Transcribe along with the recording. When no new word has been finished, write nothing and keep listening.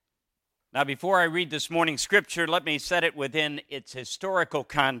Now, before I read this morning's scripture, let me set it within its historical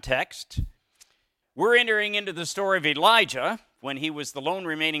context. We're entering into the story of Elijah when he was the lone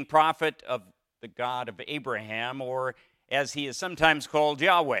remaining prophet of the God of Abraham, or as he is sometimes called,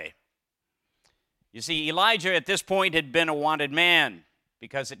 Yahweh. You see, Elijah at this point had been a wanted man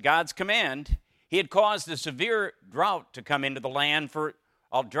because at God's command, he had caused a severe drought to come into the land, for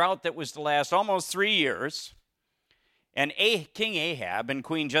a drought that was to last almost 3 years. And King Ahab and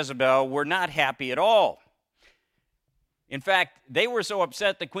Queen Jezebel were not happy at all. In fact, they were so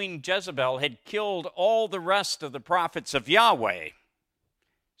upset that Queen Jezebel had killed all the rest of the prophets of Yahweh.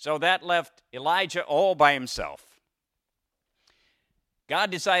 So that left Elijah all by himself.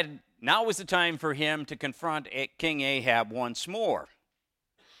 God decided now was the time for him to confront King Ahab once more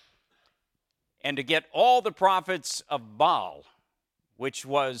and to get all the prophets of Baal, which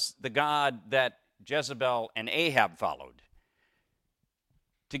was the god that Jezebel and Ahab followed,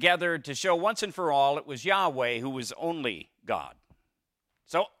 together to show once and for all it was Yahweh who was only God.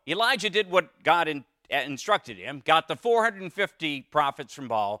 So Elijah did what God instructed him, got the 450 prophets from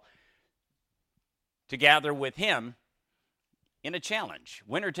Baal to gather with him in a challenge,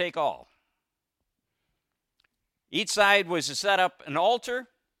 winner take all. Each side was to set up an altar,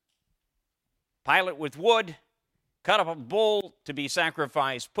 pile it with wood, cut up a bull to be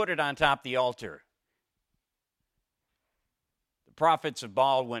sacrificed, put it on top of the altar. The prophets of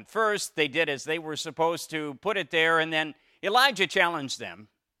Baal went first. They did as they were supposed to, put it there, and then Elijah challenged them.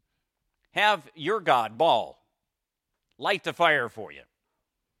 Have your god, Baal, light the fire for you.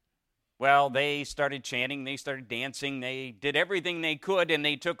 Well, they started chanting, they started dancing, they did everything they could, and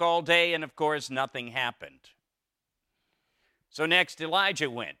they took all day, and of course, nothing happened. So next,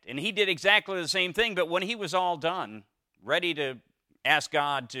 Elijah went, and he did exactly the same thing, but when he was all done, ready to ask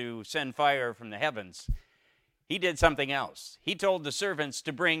God to send fire from the heavens, he did something else. He told the servants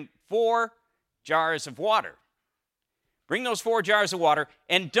to bring 4 jars of water. Bring those 4 jars of water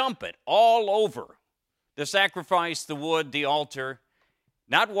and dump it all over the sacrifice, the wood, the altar.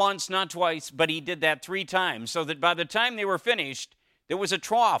 Not once, not twice, but he did that 3 times, so that by the time they were finished, there was a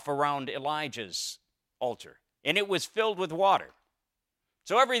trough around Elijah's altar, and it was filled with water.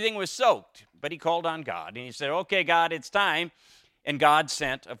 So everything was soaked, but he called on God, and he said, okay, God, it's time. And God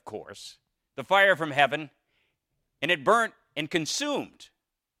sent, of course, the fire from heaven, and it burnt and consumed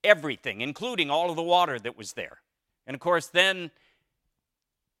everything, including all of the water that was there. And of course, then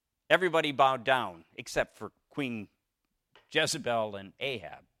everybody bowed down, except for Queen Jezebel and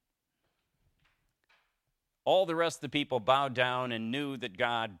Ahab. All the rest of the people bowed down and knew that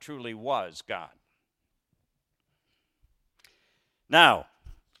God truly was God. Now,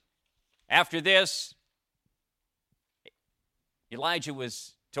 after this, Elijah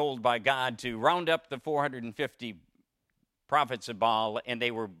was told by God to round up the 450 prophets of Baal, and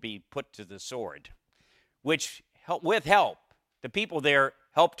they would be put to the sword, which, with help, the people there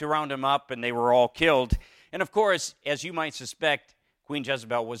helped to round them up, and they were all killed. And of course, as you might suspect, Queen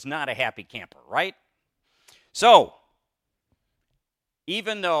Jezebel was not a happy camper, right? So,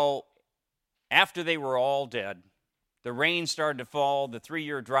 even though after they were all dead, the rain started to fall, the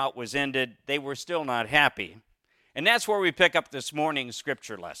 3-year drought was ended, they were still not happy. And that's where we pick up this morning's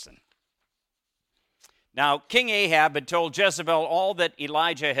scripture lesson. Now, King Ahab had told Jezebel all that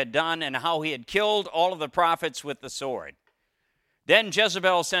Elijah had done and how he had killed all of the prophets with the sword. Then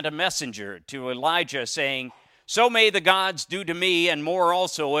Jezebel sent a messenger to Elijah saying, so may the gods do to me and more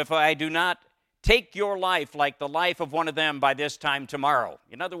also if I do not take your life like the life of one of them by this time tomorrow.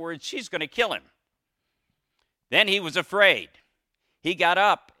 In other words, she's going to kill him. Then he was afraid. He got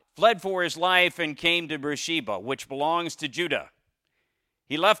up, fled for his life, and came to Beersheba, which belongs to Judah.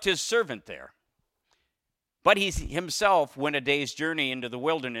 He left his servant there. But he himself went a day's journey into the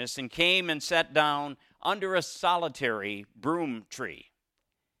wilderness and came and sat down under a solitary broom tree.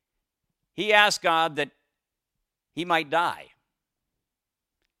 He asked God that he might die.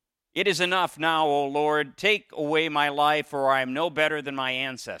 It is enough now, O Lord, take away my life, for I am no better than my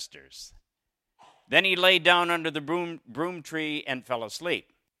ancestors. Then he lay down under the broom tree and fell asleep.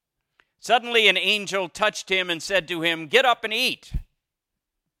 Suddenly an angel touched him and said to him, get up and eat.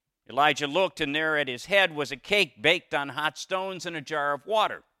 Elijah looked, and there at his head was a cake baked on hot stones and a jar of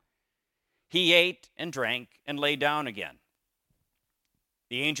water. He ate and drank and lay down again.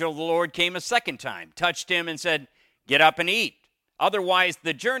 The angel of the Lord came a second time, touched him, and said, get up and eat. Otherwise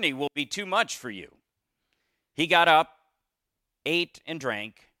the journey will be too much for you. He got up, ate and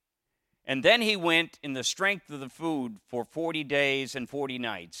drank, and then he went in the strength of the food for 40 days and 40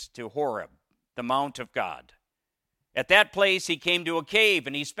 nights to Horeb, the mount of God. At that place he came to a cave,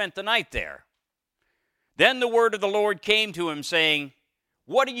 and he spent the night there. Then the word of the Lord came to him, saying,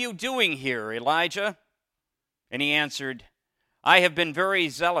 "What are you doing here, Elijah?" And he answered, "I have been very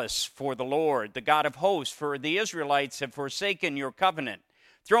zealous for the Lord, the God of hosts, for the Israelites have forsaken your covenant,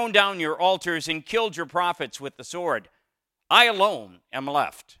 thrown down your altars, and killed your prophets with the sword. I alone am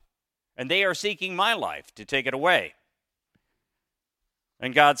left, and they are seeking my life to take it away."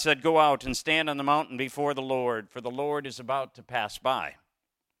 And God said, "Go out and stand on the mountain before the Lord, for the Lord is about to pass by."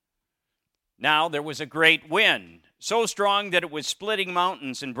 Now there was a great wind, so strong that it was splitting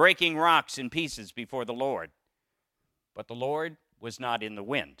mountains and breaking rocks in pieces before the Lord. But the Lord was not in the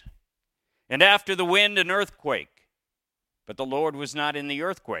wind. And after the wind, an earthquake. But the Lord was not in the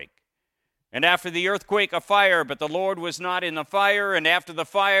earthquake. And after the earthquake, a fire. But the Lord was not in the fire. And after the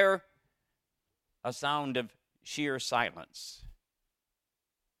fire, a sound of sheer silence.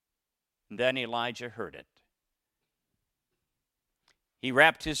 And then Elijah heard it. He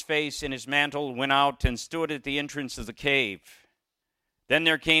wrapped his face in his mantle, went out, and stood at the entrance of the cave. Then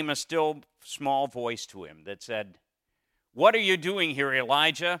there came a still small voice to him that said, "What are you doing here,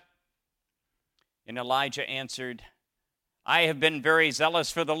 Elijah?" And Elijah answered, "I have been very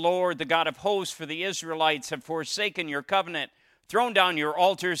zealous for the Lord, the God of hosts, for the Israelites have forsaken your covenant, thrown down your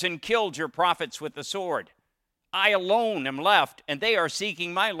altars, and killed your prophets with the sword. I alone am left, and they are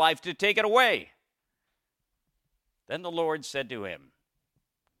seeking my life to take it away." Then the Lord said to him,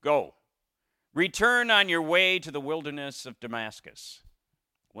 "Go, return on your way to the wilderness of Damascus.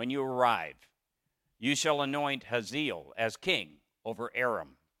 When you arrive, you shall anoint Hazael as king over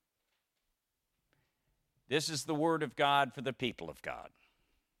Aram." This is the word of God for the people of God.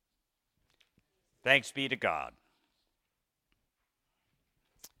 Thanks be to God.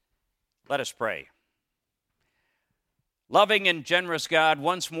 Let us pray. Loving and generous God,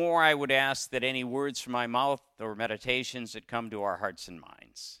 once more I would ask that any words from my mouth or meditations that come to our hearts and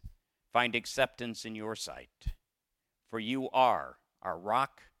minds find acceptance in your sight. For you are our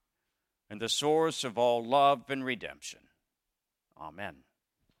rock and the source of all love and redemption. Amen.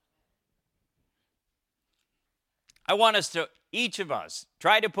 I want us to, each of us,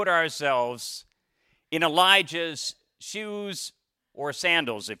 try to put ourselves in Elijah's shoes or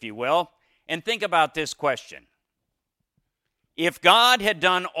sandals, if you will, and think about this question. If God had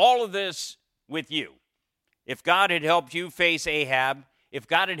done all of this with you, if God had helped you face Ahab, if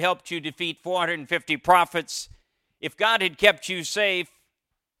God had helped you defeat 450 prophets, if God had kept you safe,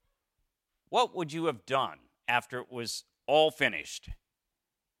 what would you have done after it was all finished?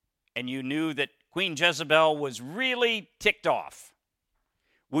 And you knew that Queen Jezebel was really ticked off.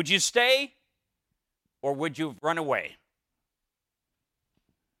 Would you stay or would you run away?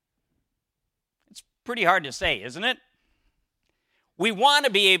 It's pretty hard to say, isn't it? We want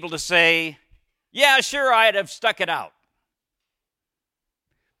to be able to say, yeah, sure, I'd have stuck it out.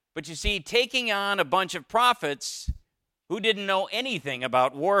 But you see, taking on a bunch of prophets who didn't know anything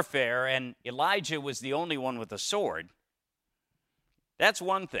about warfare, and Elijah was the only one with a sword, that's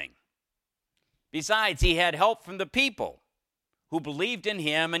one thing. Besides, he had help from the people who believed in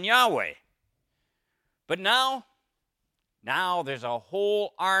him and Yahweh. But now there's a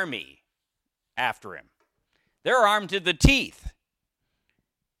whole army after him. They're armed to the teeth.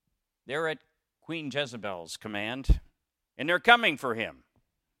 They're at Queen Jezebel's command, and they're coming for him.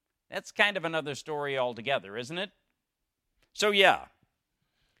 That's kind of another story altogether, isn't it? So yeah,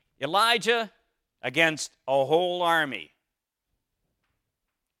 Elijah against a whole army.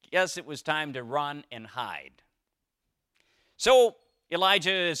 Yes, it was time to run and hide. So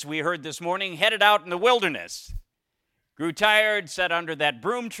Elijah, as we heard this morning, headed out in the wilderness, grew tired, sat under that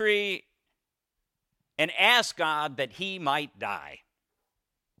broom tree, and asked God that he might die.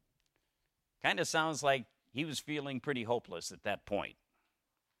 Kind of sounds like he was feeling pretty hopeless at that point.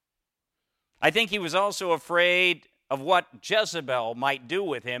 I think he was also afraid of what Jezebel might do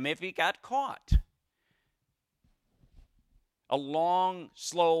with him if he got caught. A long,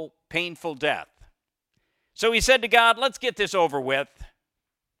 slow, painful death. So he said to God, let's get this over with.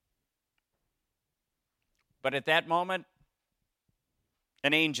 But at that moment,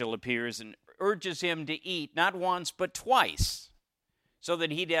 an angel appears and urges him to eat not once but twice, so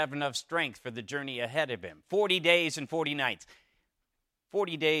that he'd have enough strength for the journey ahead of him. 40 days and 40 nights.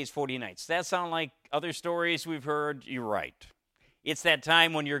 40 days, 40 nights. That sound like other stories we've heard? You're right. It's that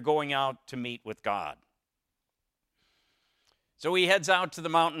time when you're going out to meet with God. So he heads out to the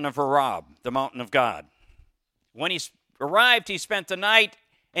mountain of Horeb, the mountain of God. When he arrived, he spent the night,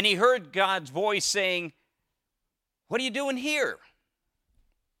 and he heard God's voice saying, "What are you doing here?"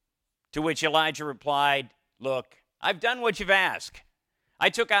 To which Elijah replied, "Look, I've done what you've asked. I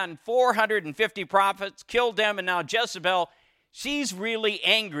took on 450 prophets, killed them, and now Jezebel, she's really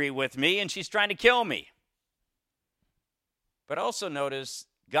angry with me, and she's trying to kill me. But also notice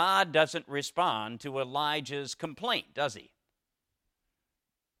God doesn't respond to Elijah's complaint, does he?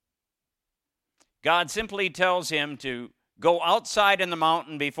 God simply tells him to go outside in the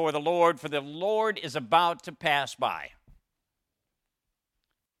mountain before the Lord, for the Lord is about to pass by.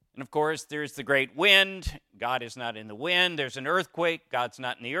 And of course, there's the great wind. God is not in the wind. There's an earthquake. God's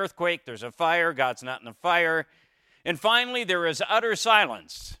not in the earthquake. There's a fire. God's not in the fire. And finally, there is utter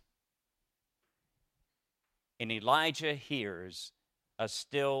silence. And Elijah hears a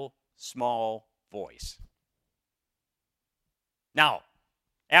still small voice. Now,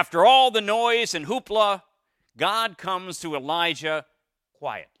 after all the noise and hoopla, God comes to Elijah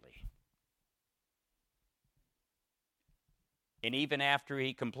quietly. And even after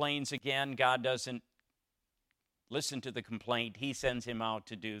he complains again, God doesn't listen to the complaint. He sends him out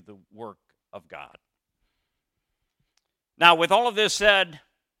to do the work of God. Now, with all of this said,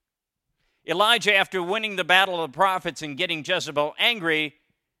 Elijah, after winning the battle of the prophets and getting Jezebel angry,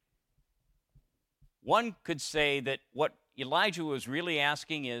 one could say that what Elijah was really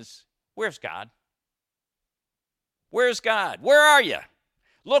asking is, where's God? Where's God? Where are you?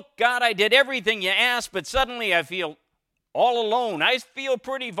 Look, God, I did everything you asked, but suddenly I feel all alone. I feel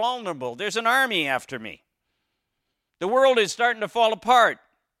pretty vulnerable. There's an army after me. The world is starting to fall apart.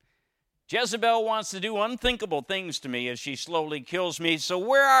 Jezebel wants to do unthinkable things to me as she slowly kills me, so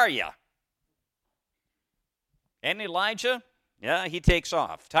where are you? And Elijah, he takes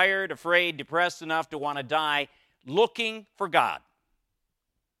off, tired, afraid, depressed enough to want to die, looking for God.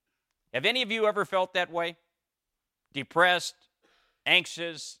 Have any of you ever felt that way? Depressed,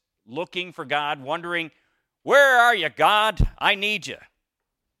 anxious, looking for God, wondering, where are you, God? I need you.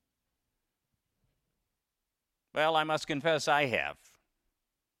 Well, I must confess I have.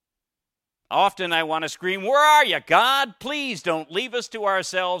 Often I want to scream, where are you, God? Please don't leave us to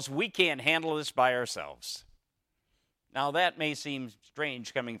ourselves. We can't handle this by ourselves. Now, that may seem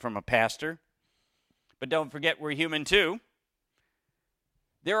strange coming from a pastor, but don't forget we're human too.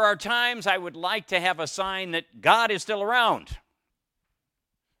 There are times I would like to have a sign that God is still around.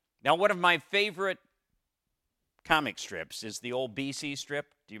 Now, one of my favorite comic strips is the old BC strip.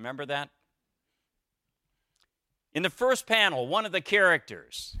 Do you remember that? In the first panel, one of the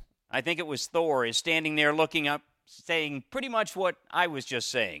characters, I think it was Thor, is standing there looking up, saying pretty much what I was just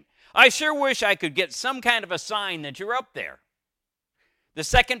saying. I sure wish I could get some kind of a sign that you're up there. The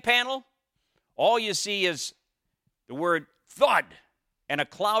second panel, all you see is the word thud and a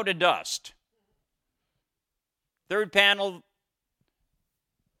cloud of dust. Third panel,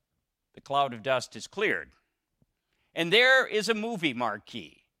 the cloud of dust is cleared. And there is a movie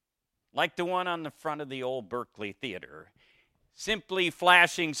marquee, like the one on the front of the old Berkeley Theater, simply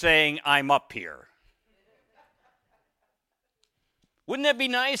flashing saying, I'm up here. Wouldn't it be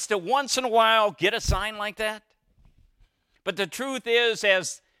nice to once in a while get a sign like that? But the truth is,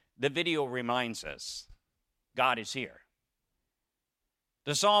 as the video reminds us, God is here.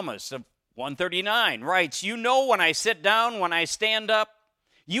 The psalmist of 139 writes, you know when I sit down, when I stand up,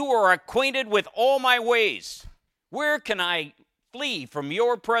 you are acquainted with all my ways. Where can I flee from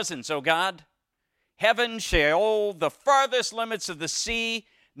your presence, O God? Heaven, Sheol, the farthest limits of the sea,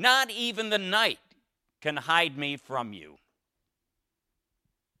 not even the night can hide me from you.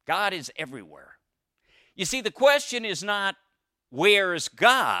 God is everywhere. You see, the question is not, where's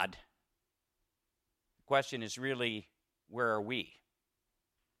God? The question is really, where are we?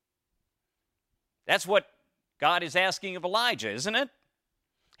 That's what God is asking of Elijah, isn't it?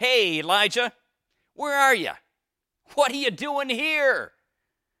 Hey, Elijah, where are you? What are you doing here?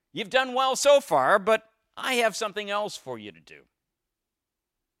 You've done well so far, but I have something else for you to do.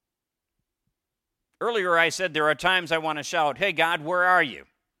 Earlier I said there are times I want to shout, hey, God, where are you?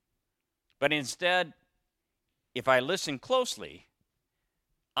 But instead, if I listen closely,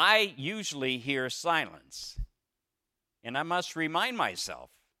 I usually hear silence. And I must remind myself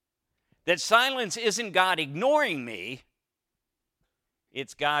that silence isn't God ignoring me,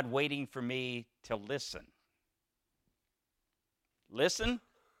 it's God waiting for me to listen. Listen?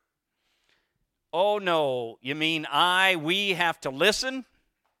 Oh no, you mean we have to listen?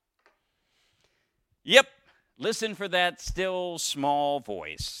 Yep, listen for that still small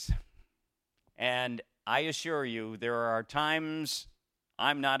voice. And I assure you, there are times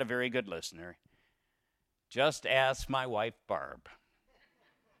I'm not a very good listener. Just ask my wife, Barb.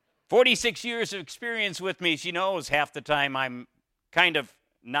 46 years of experience with me, she knows half the time I'm kind of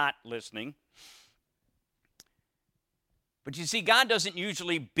not listening. But you see, God doesn't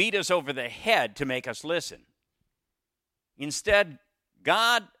usually beat us over the head to make us listen. Instead,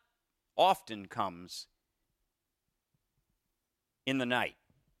 God often comes in the night,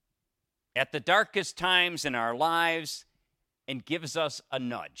 at the darkest times in our lives, and gives us a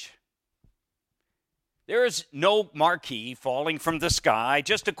nudge. There is no marquee falling from the sky,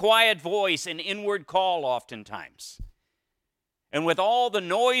 just a quiet voice, an inward call oftentimes. And with all the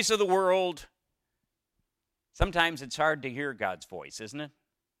noise of the world, sometimes it's hard to hear God's voice, isn't it?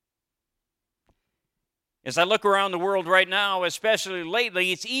 As I look around the world right now, especially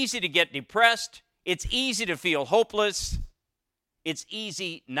lately, it's easy to get depressed. It's easy to feel hopeless. It's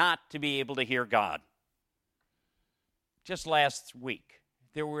easy not to be able to hear God. Just last week,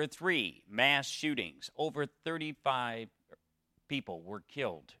 there were 3 mass shootings. Over 35 people were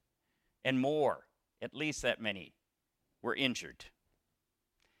killed, and more, at least that many, were injured.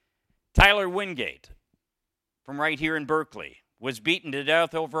 Tyler Wingate, from right here in Berkeley, was beaten to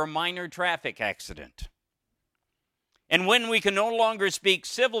death over a minor traffic accident. And when we can no longer speak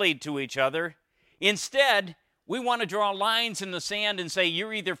civilly to each other, instead, we want to draw lines in the sand and say,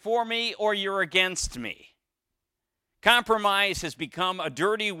 you're either for me or you're against me. Compromise has become a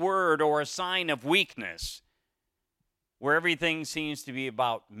dirty word or a sign of weakness, where everything seems to be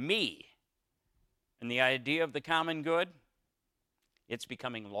about me. And the idea of the common good, it's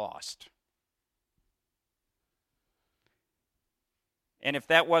becoming lost. And if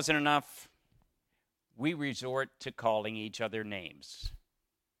that wasn't enough, we resort to calling each other names.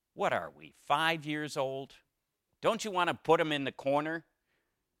 What are we, 5 years old? Don't you want to put them in the corner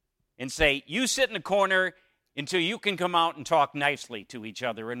and say, you sit in the corner until you can come out and talk nicely to each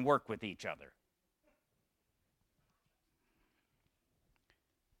other and work with each other?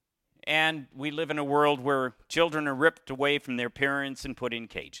 And we live in a world where children are ripped away from their parents and put in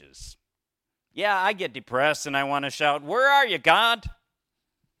cages. Yeah, I get depressed and I want to shout, where are you, God?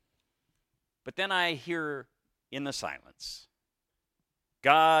 But then I hear in the silence,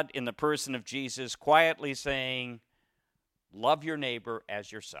 God in the person of Jesus quietly saying, love your neighbor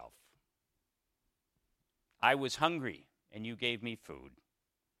as yourself. I was hungry and you gave me food.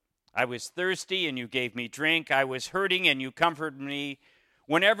 I was thirsty and you gave me drink. I was hurting and you comforted me.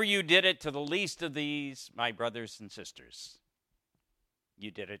 Whenever you did it to the least of these, my brothers and sisters, you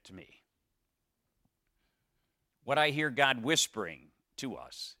did it to me. What I hear God whispering to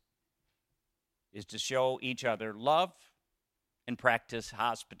us is to show each other love and practice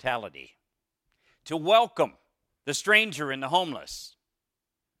hospitality, to welcome the stranger and the homeless.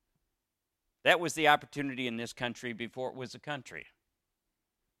 That was the opportunity in this country before it was a country.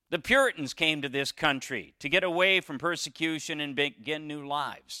 The Puritans came to this country to get away from persecution and begin new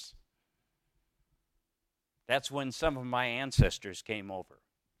lives. That's when some of my ancestors came over.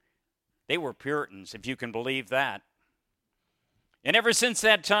 They were Puritans, if you can believe that. And ever since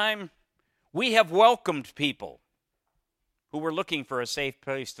that time, we have welcomed people who were looking for a safe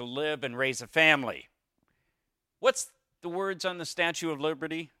place to live and raise a family. What's the words on the Statue of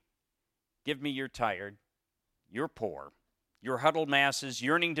Liberty? Give me your tired, your poor, your huddled masses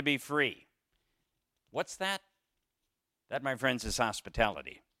yearning to be free. What's that? That, my friends, is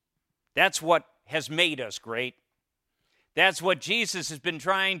hospitality. That's what has made us great. That's what Jesus has been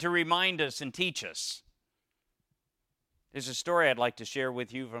trying to remind us and teach us. There's a story I'd like to share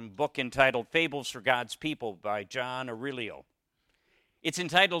with you from a book entitled Fables for God's People by John Aurelio. It's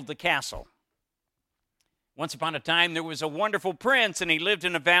entitled The Castle. Once upon a time, there was a wonderful prince, and he lived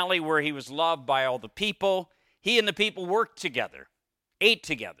in a valley where he was loved by all the people. He and the people worked together, ate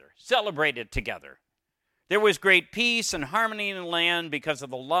together, celebrated together. There was great peace and harmony in the land because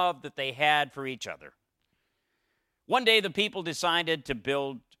of the love that they had for each other. One day, the people decided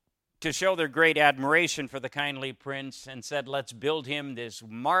to show their great admiration for the kindly prince and said, let's build him this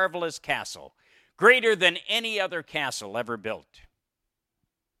marvelous castle, greater than any other castle ever built.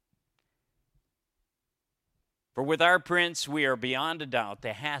 For with our prince, we are beyond a doubt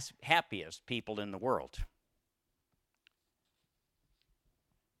the happiest people in the world.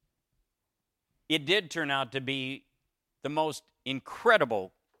 It did turn out to be the most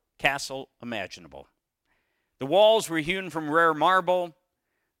incredible castle imaginable. The walls were hewn from rare marble,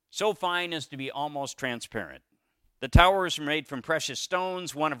 so fine as to be almost transparent. The towers were made from precious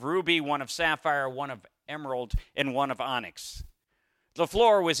stones, one of ruby, one of sapphire, one of emerald, and one of onyx. The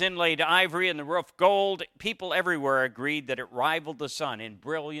floor was inlaid ivory and the roof gold. People everywhere agreed that it rivaled the sun in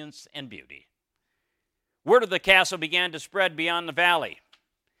brilliance and beauty. Word of the castle began to spread beyond the valley.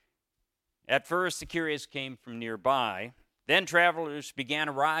 At first, the curious came from nearby. Then travelers began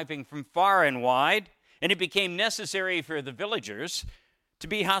arriving from far and wide, and it became necessary for the villagers to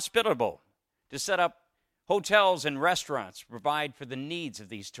be hospitable, to set up hotels and restaurants to provide for the needs of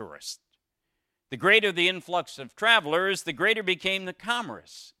these tourists. The greater the influx of travelers, the greater became the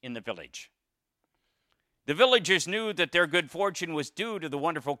commerce in the village. The villagers knew that their good fortune was due to the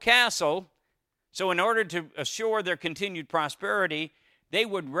wonderful castle, So in order to assure their continued prosperity, they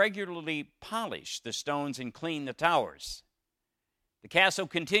would regularly polish the stones and clean the towers. The castle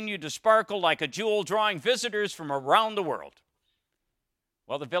continued to sparkle like a jewel, drawing visitors from around the world.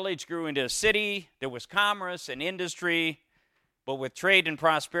 Well, the village grew into a city. There was commerce and industry, but with trade and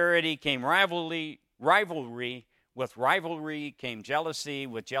prosperity came rivalry. With rivalry came jealousy.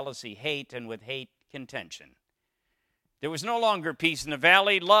 With jealousy, hate. And with hate, contention. There was no longer peace in the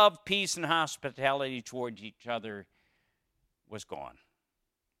valley. Love, peace, and hospitality toward each other was gone.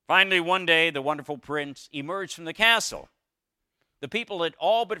 Finally, one day, the wonderful prince emerged from the castle. The people had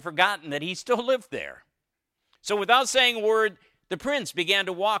all but forgotten that he still lived there. So without saying a word, the prince began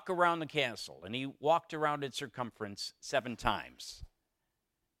to walk around the castle, and he walked around its circumference 7 times.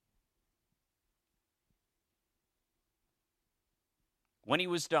 When he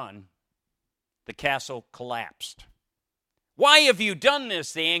was done, the castle collapsed. "Why have you done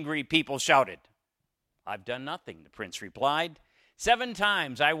this?" the angry people shouted. "I've done nothing," the prince replied. 7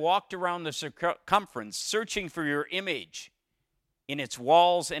 times I walked around the circumference, searching for your image in its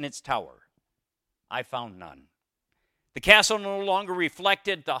walls and its tower. I found none. The castle no longer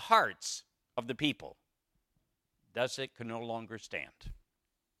reflected the hearts of the people. Thus it could no longer stand.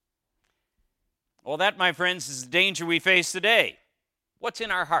 Well, that, my friends, is the danger we face today. What's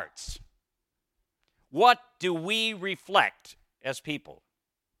in our hearts? What do we reflect as people?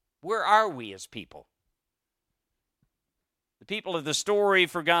 Where are we as people? The people of the story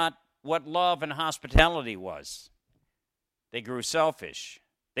forgot what love and hospitality was. They grew selfish.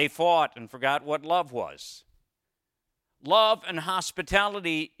 They fought and forgot what love was. Love and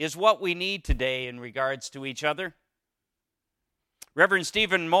hospitality is what we need today in regards to each other. Reverend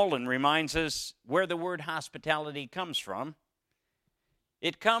Stephen Mullen reminds us where the word hospitality comes from.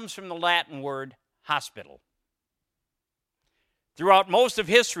 It comes from the Latin word hospital. Throughout most of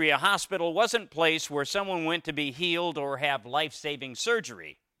history, a hospital wasn't a place where someone went to be healed or have life-saving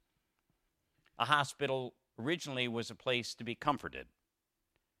surgery. A hospital originally was a place to be comforted,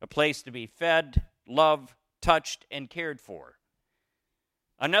 a place to be fed, loved, touched, and cared for.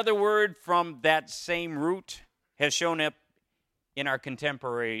 Another word from that same root has shown up in our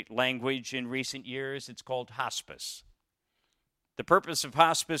contemporary language in recent years. It's called hospice. The purpose of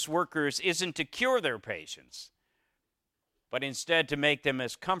hospice workers isn't to cure their patients, but instead to make them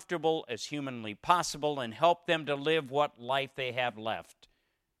as comfortable as humanly possible and help them to live what life they have left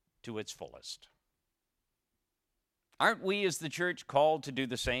to its fullest. Aren't we as the church called to do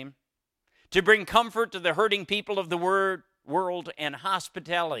the same? To bring comfort to the hurting people of the world and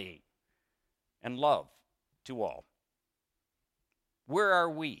hospitality and love to all. Where are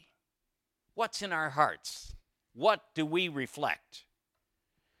we? What's in our hearts? What do we reflect?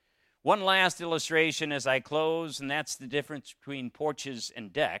 One last illustration as I close, and that's the difference between porches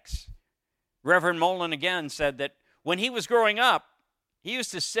and decks. Reverend Mullen again said that when he was growing up, he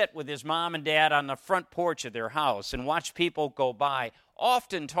used to sit with his mom and dad on the front porch of their house and watch people go by,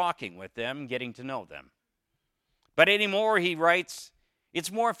 often talking with them, getting to know them. But anymore, he writes,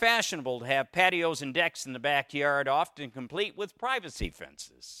 it's more fashionable to have patios and decks in the backyard, often complete with privacy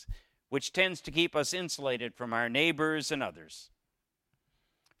fences, which tends to keep us insulated from our neighbors and others.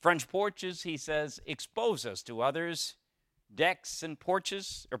 Front porches, he says, expose us to others. Decks and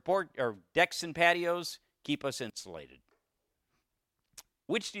porches, or decks and patios, keep us insulated.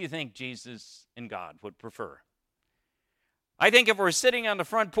 Which do you think Jesus and God would prefer? I think if we're sitting on the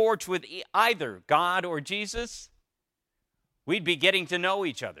front porch with either God or Jesus, we'd be getting to know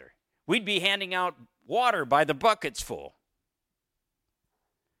each other. We'd be handing out water by the buckets full.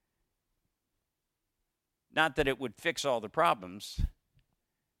 Not that it would fix all the problems,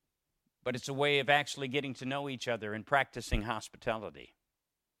 but it's a way of actually getting to know each other and practicing hospitality.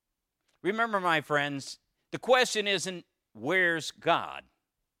 Remember, my friends, the question isn't, where's God?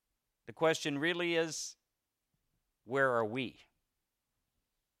 The question really is, where are we?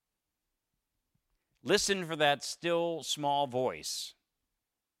 Listen for that still small voice.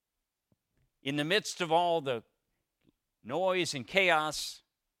 In the midst of all the noise and chaos,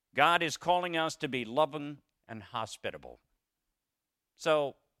 God is calling us to be loving and hospitable.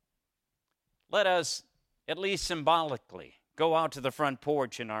 So, let us, at least symbolically, go out to the front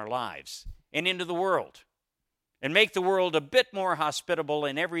porch in our lives and into the world and make the world a bit more hospitable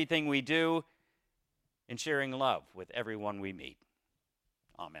in everything we do and sharing love with everyone we meet.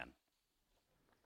 Amen.